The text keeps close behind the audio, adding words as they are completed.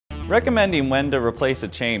Recommending when to replace a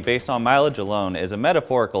chain based on mileage alone is a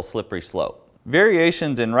metaphorical slippery slope.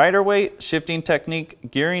 Variations in rider weight, shifting technique,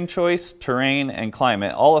 gearing choice, terrain, and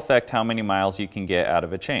climate all affect how many miles you can get out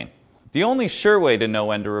of a chain. The only sure way to know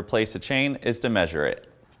when to replace a chain is to measure it.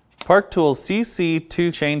 Park Tools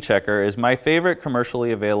CC2 Chain Checker is my favorite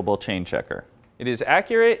commercially available chain checker. It is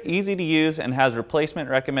accurate, easy to use, and has replacement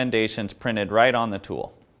recommendations printed right on the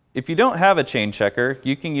tool. If you don't have a chain checker,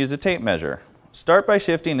 you can use a tape measure. Start by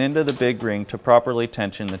shifting into the big ring to properly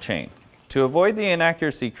tension the chain. To avoid the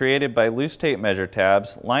inaccuracy created by loose tape measure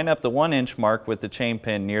tabs, line up the 1-inch mark with the chain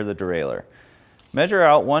pin near the derailleur. Measure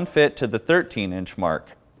out 1 fit to the 13-inch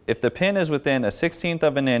mark. If the pin is within 1/16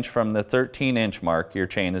 of an inch from the 13-inch mark, your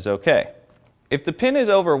chain is okay. If the pin is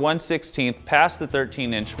over 1/16 past the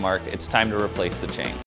 13-inch mark, it's time to replace the chain.